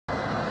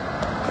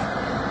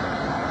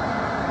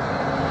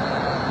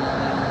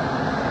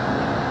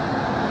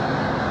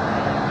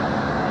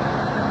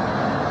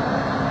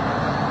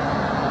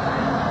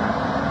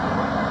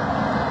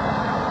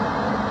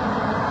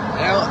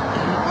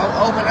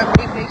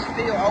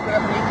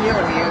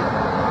field here.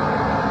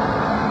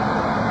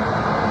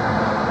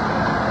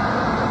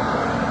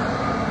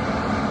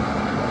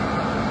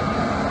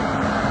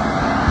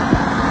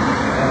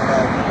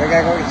 We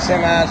gotta go get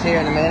semis here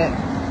in a minute.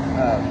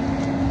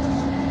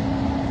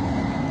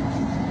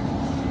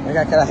 We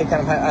gotta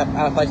kind of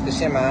out of place the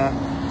semi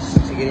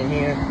to get in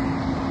here.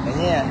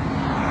 And yeah.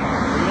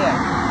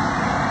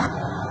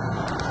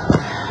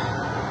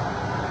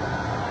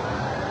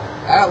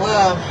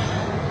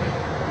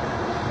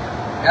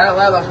 Gotta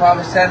love those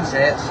Palmer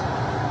sunsets.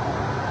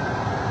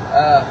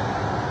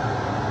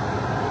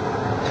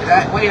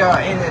 We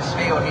are in this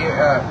field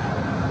here,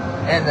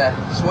 in the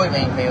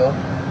soybean field.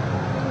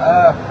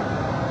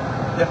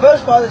 The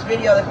first part of this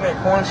video, looking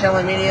at corn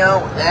shelling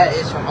video, that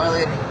is from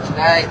earlier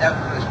today, that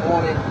was from this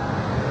morning.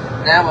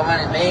 Now we're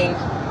running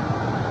beans.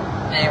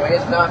 Anyway,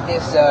 it's not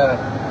this,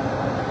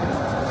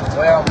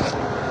 well,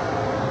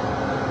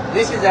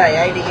 this is a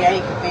 80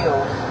 acre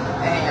field,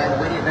 and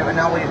we didn't ever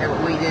know, we did,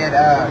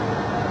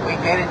 we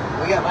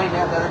got rained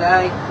out the other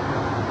day,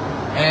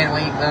 and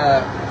we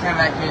came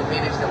back here and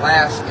finished the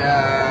last,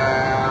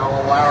 I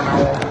don't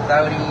know,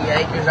 30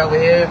 acres over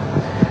here.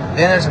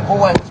 Then there's a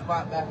 4 acre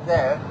spot back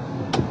there,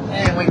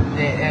 and we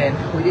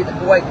did the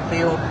 4 acre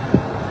field,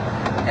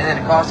 and then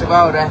across the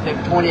road after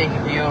the 20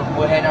 acre field,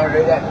 we'll head over to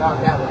do that and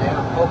knock that one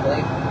down,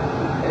 hopefully,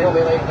 and then we'll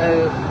be ready to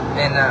move.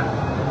 And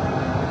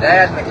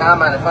Dad's in the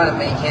combine in front of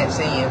me, you can't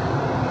see him.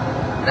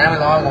 And I'm in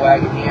the auger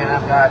wagon here, and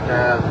I've got,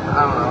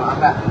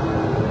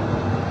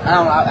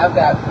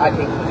 I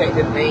can take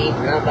the beans,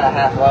 and I'm about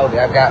half loaded.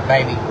 I've got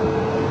maybe I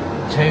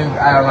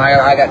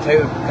got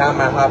 2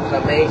 combine hoppers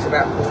on me, it's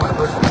about 400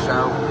 bushels or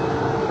so.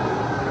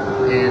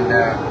 And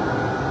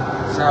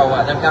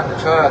them come the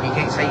truck, you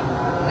can't see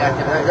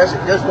nothing.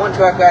 There's one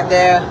truck right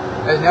there,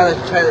 there's another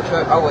trailer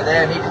truck over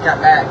there, and he just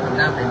got back from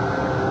dumping.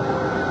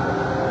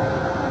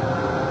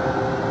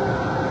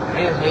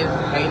 He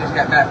just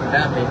got back from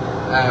dumping,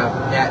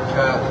 that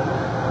truck.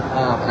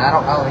 And I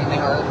don't know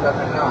anything on this truck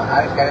or not.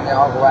 I just got in the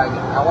auger wagon.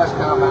 I was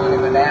combining,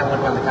 but Dad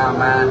wouldn't run the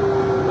combine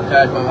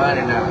because we're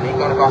running, he's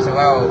going across the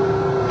road.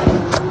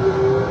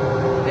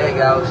 There he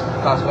goes,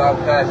 across the road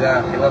because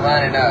we're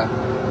running,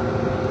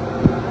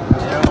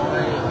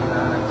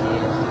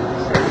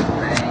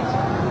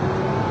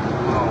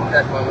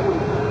 that's what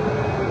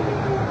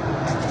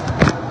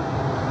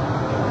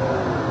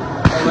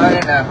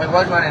we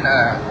was running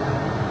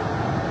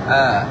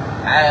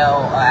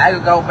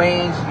Agro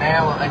beans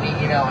now,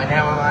 and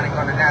now we're running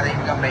now these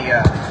are gonna be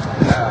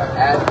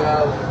Agro.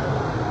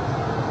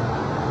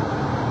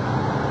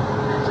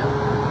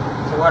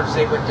 So water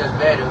sequence does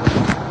better.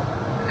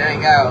 There he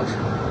goes.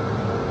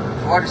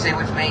 Water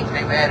sequence means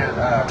do better.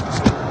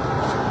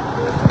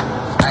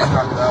 I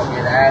talked about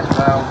the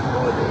Agro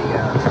or the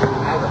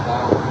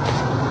Agro.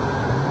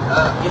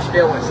 You're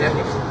still at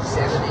 70.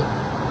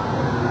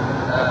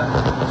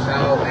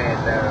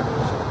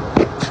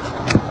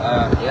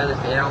 The other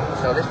field.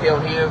 So this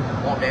field here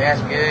won't be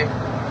as good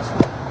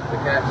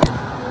because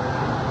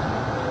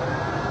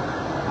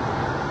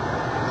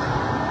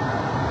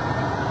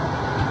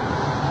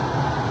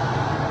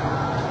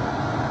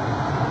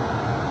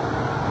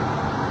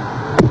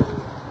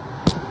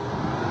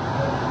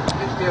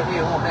this field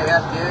here won't be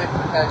as good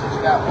because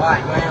it's got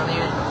white ground in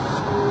it.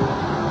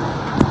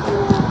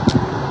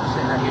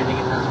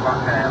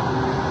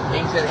 You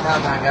can see the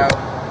combine go.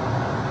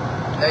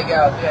 There you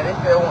go. Yeah, this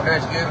field won't do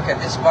as good because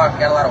this spot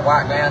got a lot of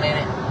white ground in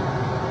it.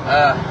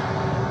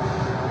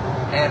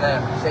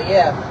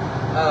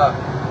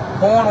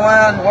 Corn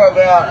one, we're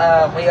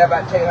about, we have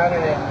about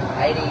 280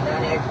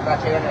 acres,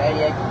 about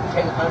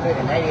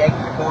 280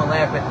 acres of corn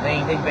left with the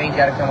beans. These beans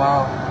got to come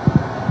off.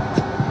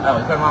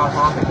 We put them on as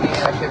long as we can.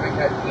 They should be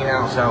cut,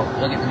 so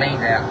we'll get the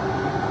beans out.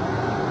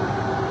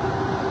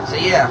 So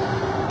yeah.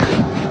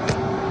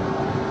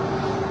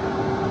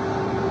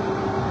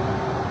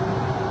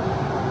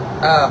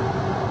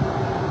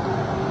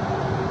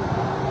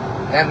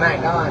 That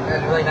McDonald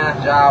does a really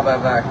nice job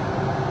of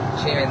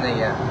chewing the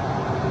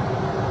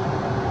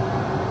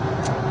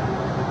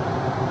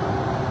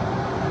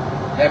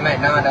that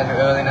McDonald does a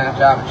really nice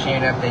job of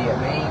chewing up the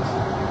beans.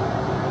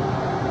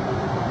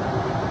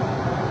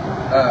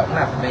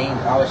 Not the beans,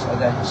 obviously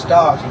the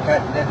stalks. You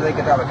cut, does a really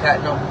good job of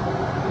cutting them.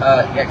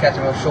 You gotta cut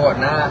them real short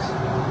and nice.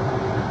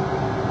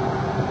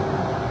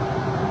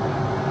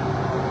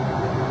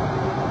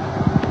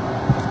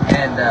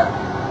 And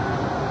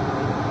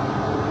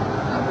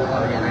I'll put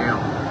over here now.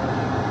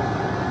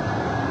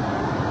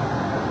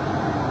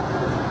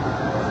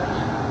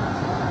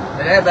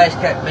 But everybody's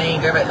cut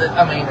beans. We were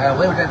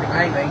doing the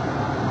grain bean.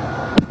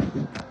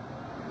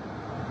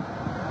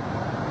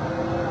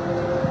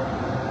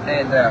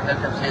 And there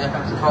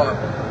comes the car.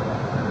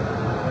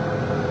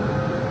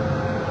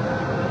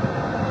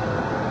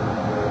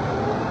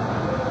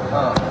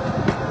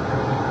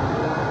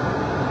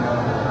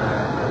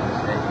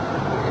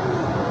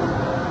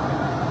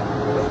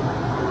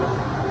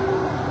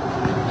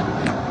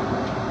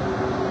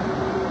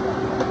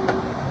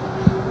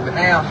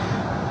 Now,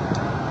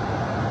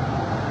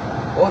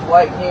 we'll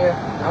wait here.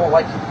 I'm gonna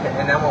wait,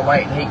 and I'm gonna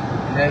wait.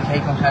 They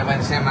keep on trying to bring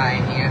the semi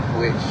in here,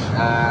 which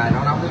I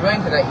don't know if it's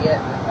raining today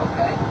yet.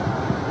 Okay.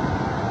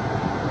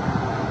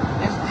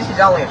 This is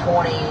only a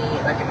 20,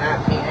 like a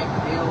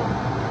 19-acre field.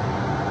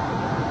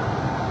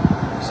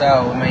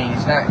 So I mean,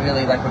 it's not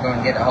really like we're going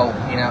to get a whole,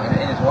 you know,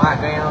 and it's white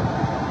ground.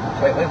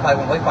 So we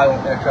probably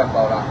won't get a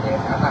truckload off this.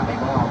 I might be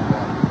wrong,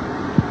 but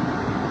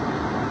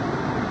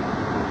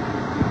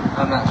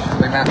I'm not sure.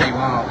 We might be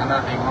wrong. I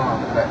might be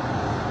wrong, but.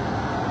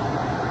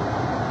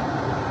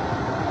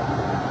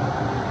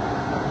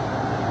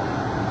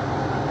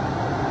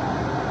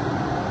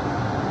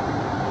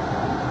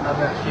 I'm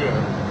not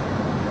sure.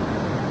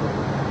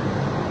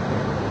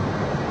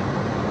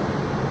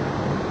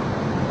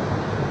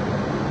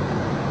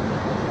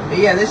 But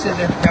yeah, this is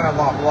just kind of a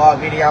vlog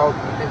video,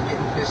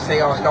 just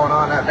see what's going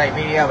on, update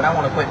video, but I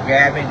want to quit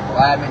grabbing,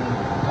 blabbing, and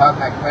talking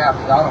that crap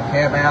that I don't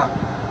care about.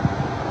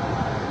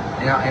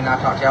 And I'll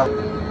talk to y'all.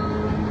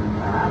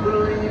 I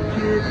believe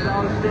kids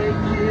ought to stay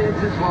kids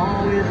as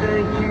long as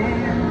they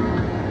can.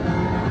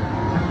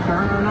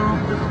 Turn off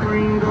the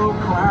screen, go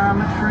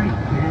climb a tree,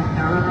 get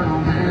dirt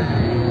on their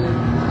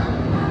hands.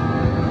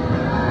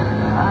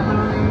 I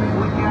believe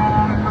we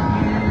gotta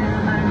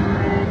forgive and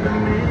make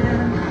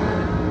amends,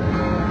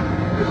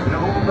 'cause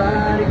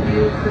nobody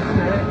gets the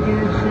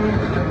second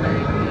chance to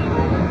make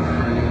old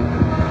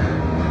friends.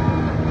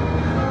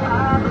 I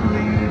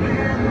believe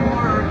in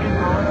working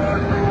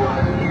hard for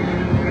what you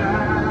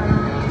got,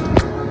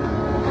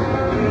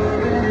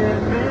 even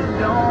if it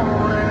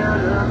don't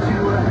add up to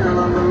a hell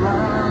of a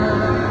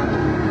lot.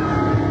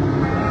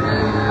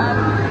 I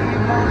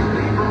believe most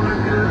people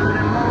are good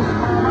and most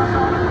mamas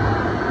are.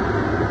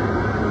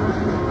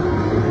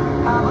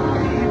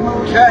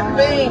 Cutting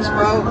beans,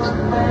 folks.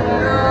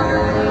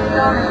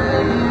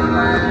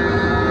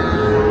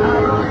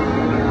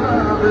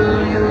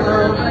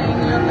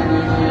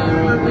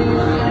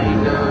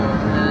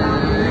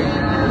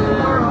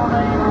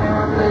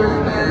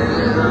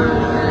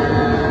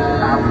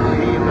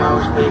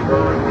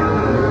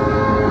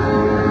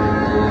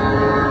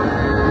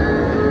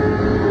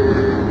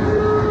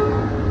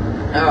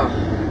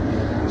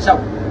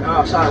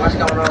 Sorry, what's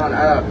going on?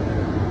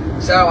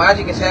 So as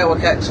you can tell, we're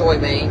cutting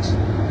soybeans.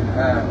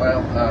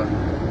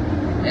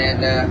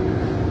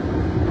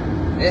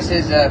 This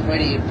is a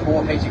pretty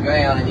poor piece of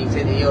ground, and you can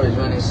see the yield is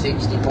running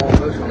 64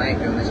 bushel an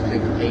acre on this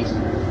particular piece.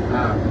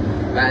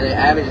 But the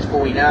average is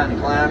 49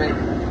 and climbing.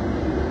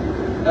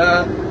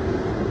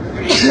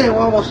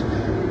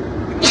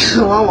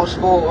 We're almost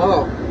full.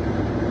 Oh,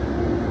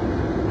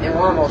 and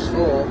we're almost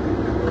full.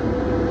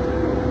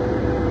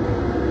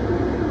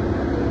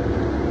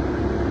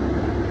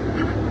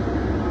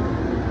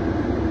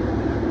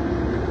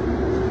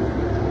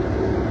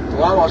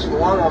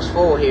 We're almost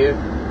full here.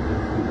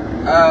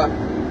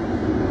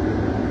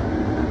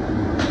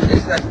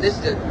 This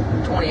is the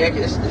 20 acre.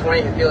 This is the 20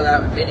 acre field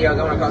that video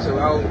going across the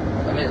road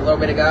a little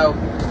bit ago,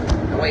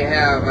 and we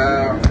have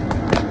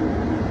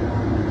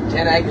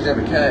 10 acres of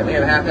it cut. We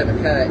have half of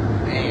it cut,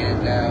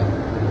 and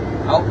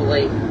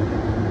hopefully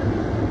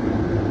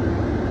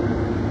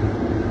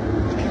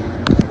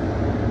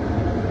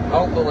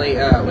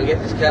we get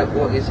this cut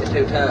before it gets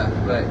too tough.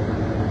 But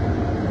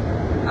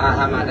I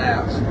have my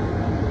doubts.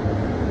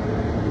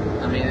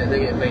 I mean, they're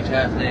getting pretty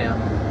tough now.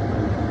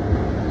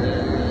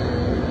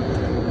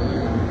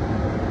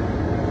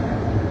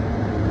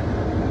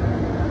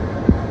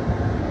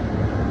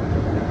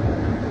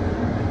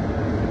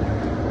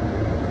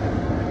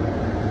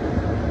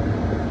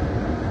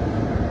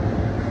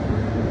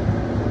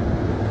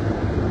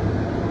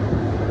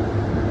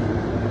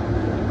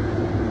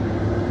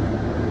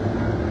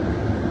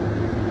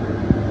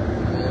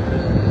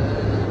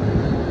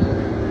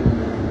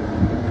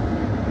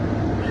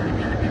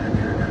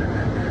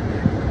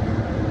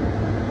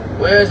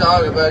 Where's the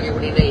auger buggy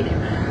when you need him?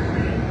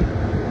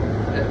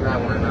 That's what I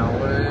want to know.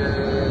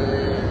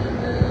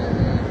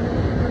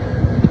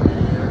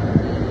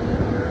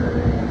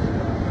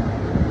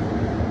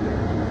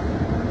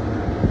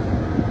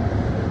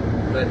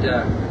 But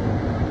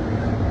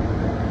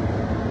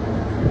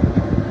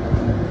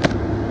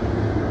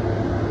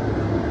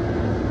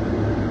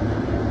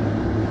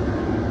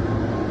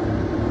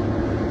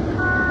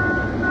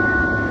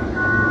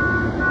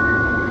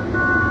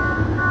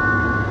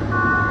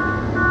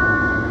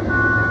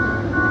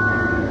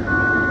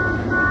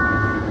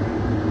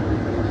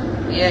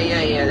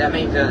yeah, that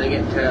means they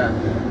get tough.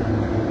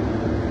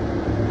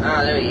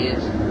 Ah, there he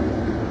is.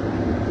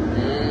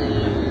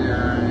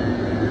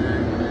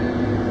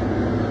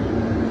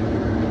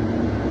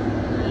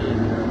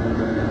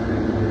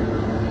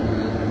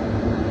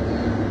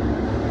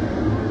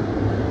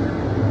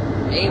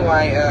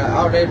 Anyway,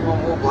 I'll do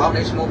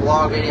some more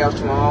vlog videos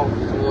tomorrow.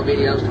 Some more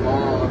videos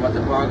tomorrow about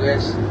the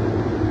progress.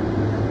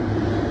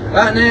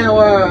 Right now,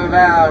 we're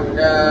about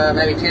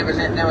maybe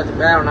 10% done with the.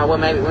 I don't know.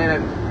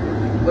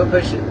 We're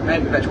pushing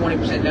maybe about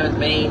 20% done with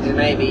beans and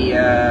maybe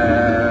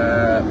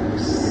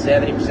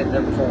 70%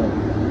 done with corn.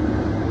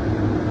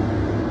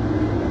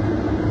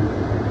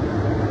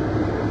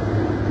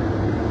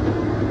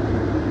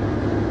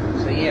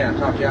 So yeah, I'll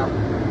talk to y'all.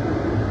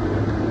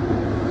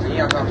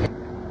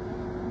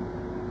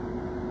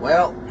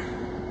 Well,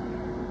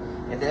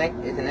 it's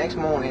the next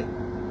morning,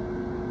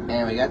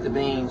 and we got the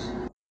beans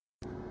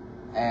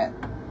at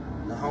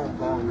the home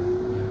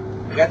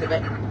farm. We got the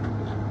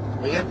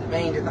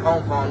beans at the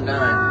home farm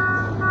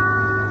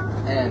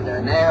done, and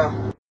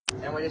now,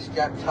 and we just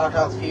got topped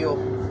off fuel.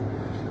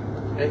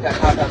 We just got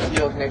topped off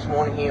fuel the next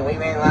morning here. We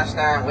ran last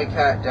night. We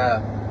cut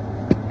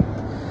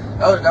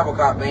those double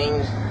crop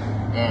beans,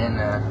 and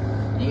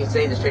you can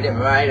see the street didn't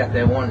right up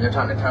there. They're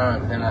starting to turn,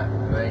 but they're not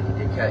ready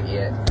to cut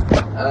yet.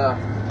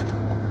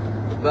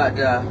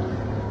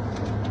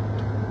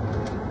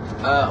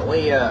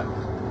 We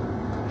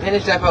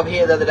finished up over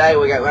here the other day.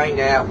 We got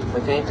rained out.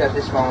 We finished up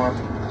this farm.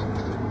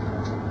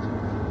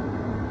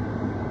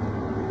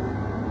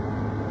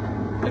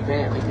 We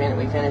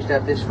finished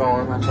up this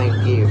farm. I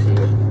changed gears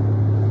here.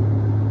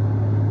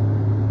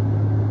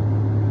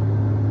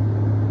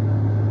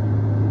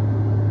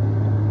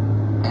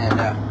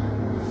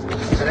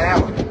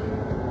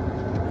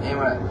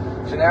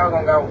 So now we're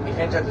gonna go. We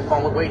finished up the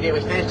farm. We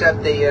finished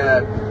up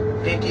the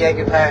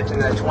 50-acre patch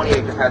and the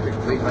 20-acre patch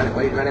we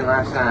running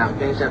last night. We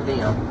finished up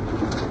them,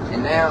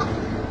 and now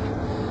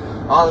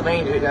all the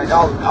beans,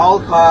 all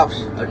the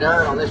crops are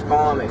done on this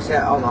farm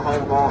except on the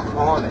home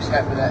farm,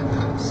 except for that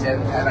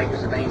 7.5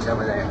 acres of beans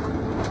over there,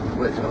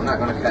 which I'm not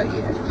gonna cut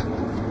yet.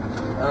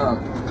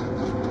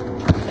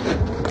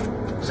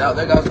 So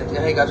there goes with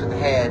the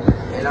head,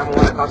 and I'm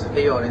going across the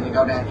field and then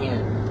go down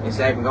here and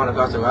say I'm going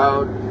across the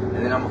road,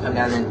 and then I'm gonna come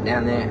down there, and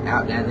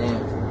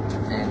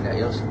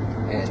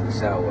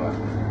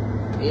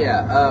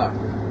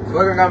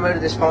we're gonna move to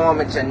this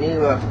farm. It's a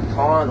new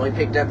farm we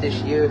picked up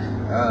this year.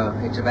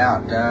 It's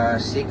about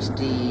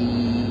 60,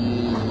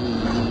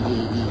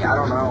 I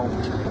don't know,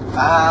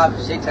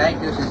 5, 6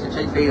 acres. It's the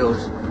 2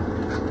 fields.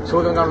 So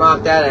we're gonna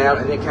knock that out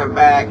and then come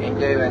back and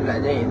do, and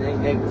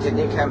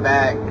then come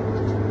back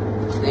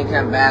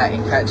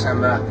and cut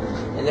some up.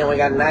 And then we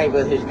got a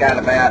neighbor who's got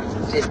about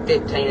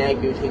 15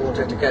 acres. He wants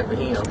us to cut for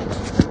him.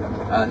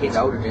 He's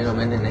an older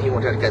gentleman, and he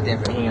wants us to cut them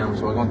for him.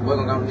 So we're gonna go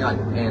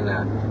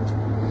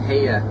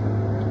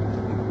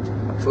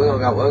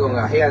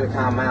and he has a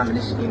combine, but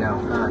this,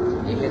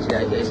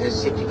 it's a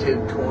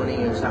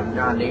 6220 or something,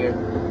 John Deere.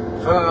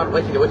 So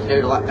we can do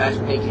it a lot faster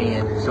than he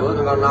can. So we're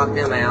gonna knock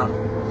them out,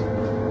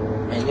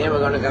 and then we're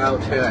gonna go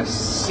to a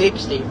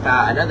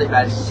 65, another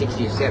about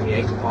 60 or 70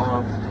 acre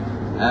farm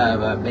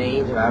of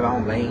beans, of our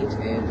own beans,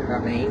 and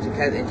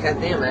cut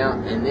them out,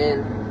 and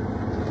then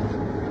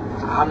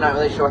I'm not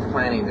really sure what the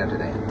plan is after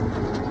that.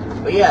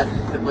 But yeah,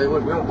 we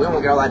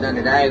won't get all that done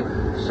today,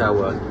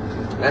 so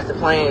that's the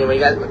plan. We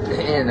got,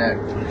 and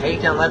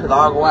he's done left with the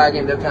auger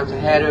wagon. There comes a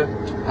header.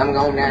 I'm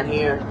going down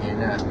here,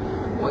 and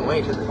when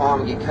we get to the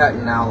farm and get cut,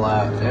 and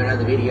I'll do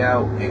another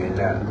video. And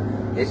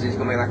this is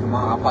gonna be like a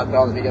I'll pop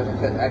all the videos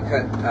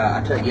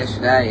I took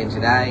yesterday and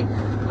today,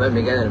 put them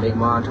together in a big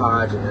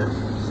montage, and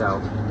so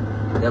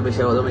there'll be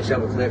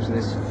several clips in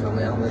this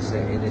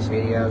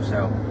video.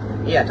 So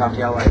yeah, talk to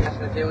y'all later. That's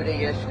the field we did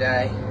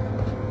yesterday,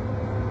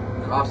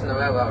 crossing the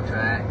railroad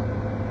track.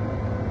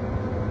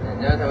 And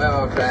there's the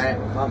railroad track,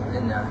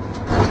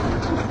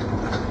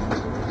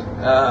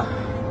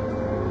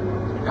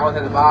 going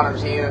to the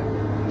bottoms here.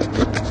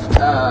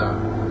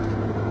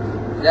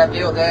 That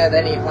field there,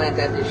 they didn't plant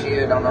that this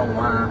year. Don't know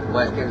why.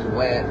 Wet because it's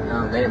wet.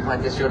 They didn't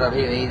plant this field up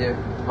here either.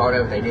 Part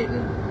of it they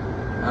didn't.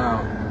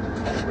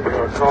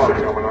 There's a car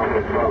coming on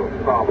this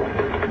stop.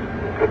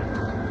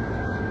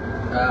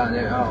 And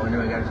then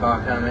we got a car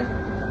coming.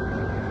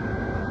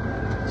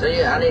 So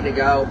yeah, I need to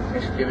go.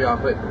 Just give y'all a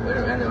quick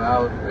around the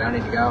road. But I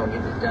need to go and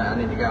get this done. I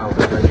need to go.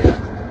 So yeah.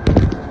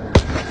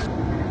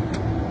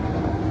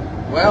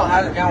 Well,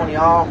 how's it going,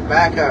 y'all?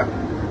 Back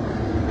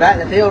in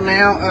the field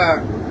now.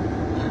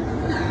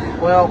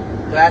 Well,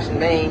 flashing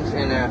beans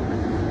and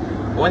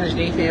Winter's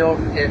D field.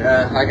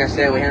 Like I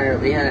said, we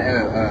had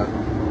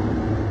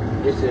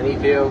this is an E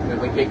field that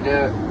we picked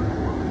up,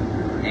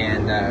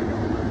 and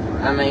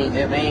I mean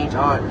the beans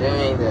aren't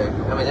doing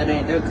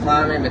they're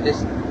climbing, but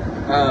this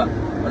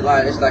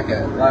it's like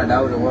a lot of the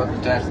older workers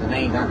class. The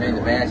beans aren't doing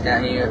the best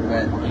out here,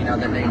 but you know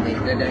they're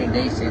doing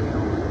decent.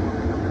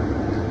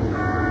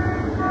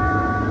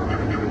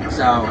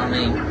 So I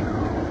mean,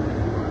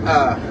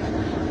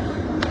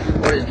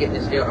 we're just getting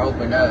this field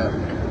opened up.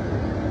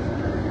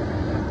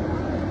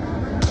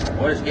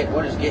 We're just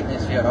getting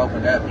this field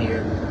opened up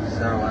here.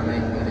 So I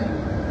mean,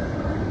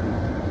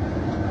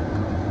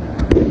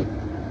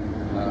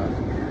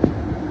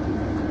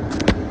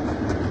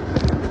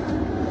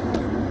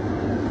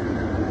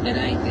 it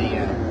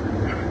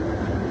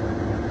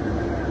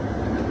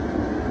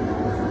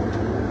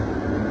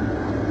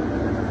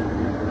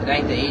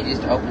ain't the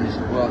easiest to open this.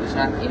 Well, it's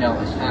not.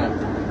 It's kind of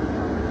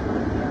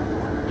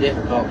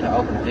difficult to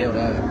open the field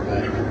up,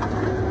 but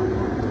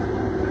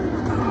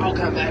I'll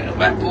come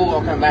back full.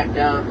 I'll come back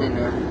down and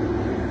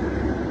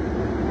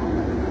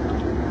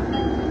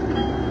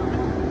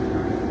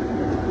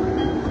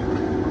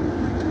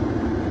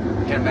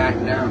come back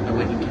down so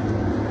we can.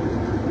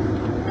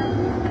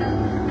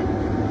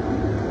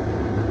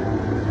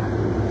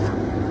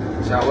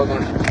 So we're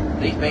gonna,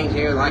 these beans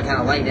here like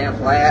kind of lay down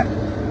flat.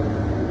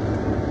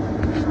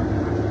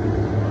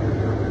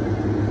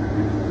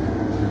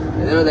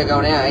 There they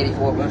go now,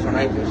 84 bucks on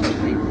acre, so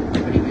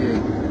pretty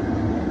good.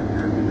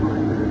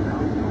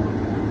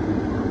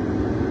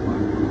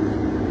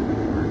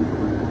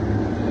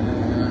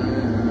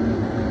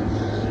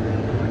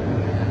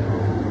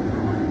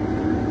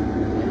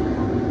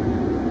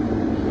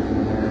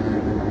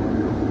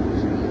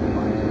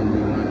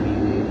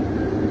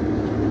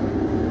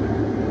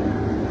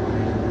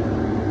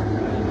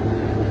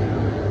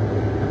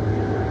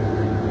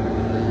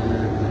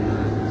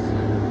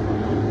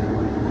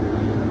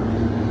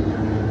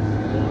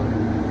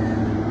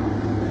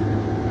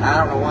 I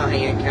don't know why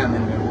he ain't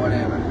coming, but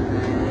whatever.